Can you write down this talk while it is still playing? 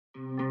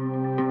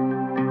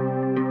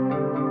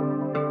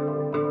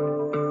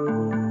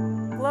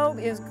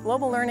use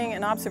global learning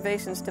and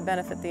observations to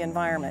benefit the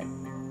environment.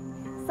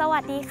 สวั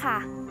สดีค่ะ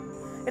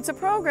It's a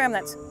program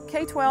that's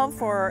K-12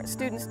 for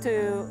students to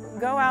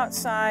go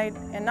outside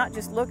and not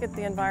just look at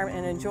the environment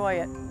and enjoy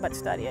it, but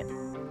study it.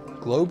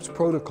 GLOBE's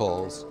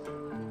protocols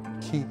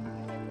keep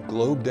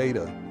GLOBE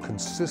data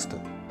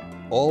consistent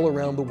all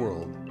around the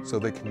world so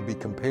they can be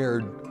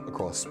compared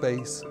across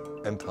space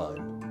and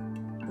time.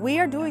 We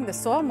are doing the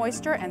soil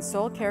moisture and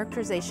soil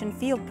characterization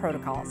field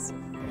protocols.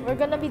 We're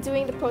going to be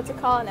doing the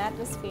protocol and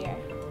atmosphere.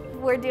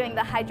 We're doing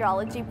the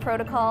hydrology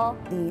protocol.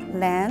 The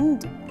land,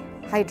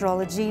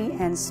 hydrology,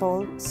 and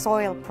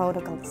soil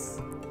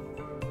protocols.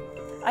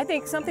 I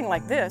think something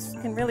like this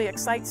can really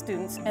excite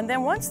students, and then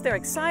once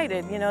they're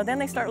excited, then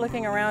they start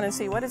looking around and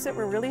see, what is it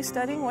we're really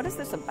studying? What is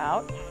this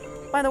about?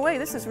 By the way,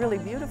 this is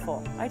really beautiful.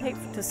 I'd hate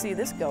to see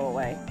this go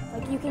away.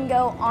 Like, you can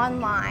go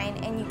online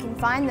and you can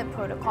find the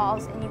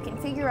protocols and you can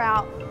figure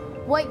out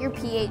what your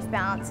pH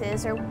balance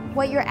is or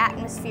what your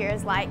atmosphere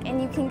is like,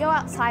 and you can go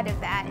outside of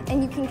that and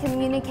you can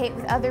communicate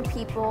with other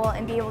people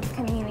and be able to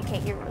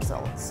communicate your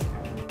results.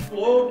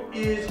 GLOBE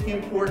is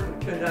important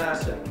to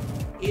NASA.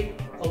 It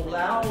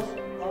allows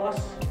us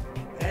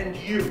and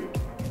you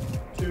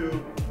to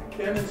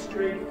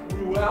demonstrate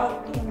throughout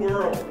the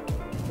world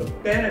the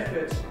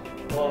benefits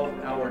of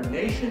our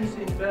nation's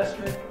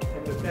investment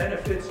and the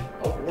benefits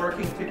of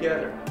working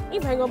together.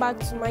 If I go back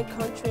to my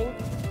country,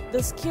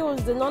 the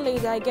skills, the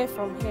knowledge that I get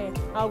from here,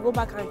 I'll go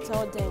back and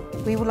tell them.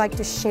 We would like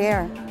to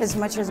share as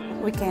much as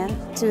we can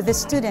to the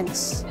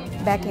students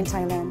back in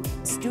Thailand.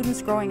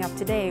 Students growing up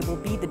today will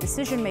be the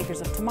decision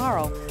makers of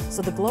tomorrow,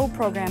 so the GLOBE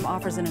program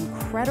offers an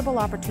incredible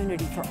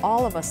opportunity for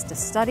all of us to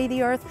study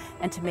the Earth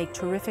and to make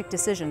terrific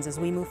decisions as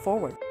we move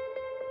forward.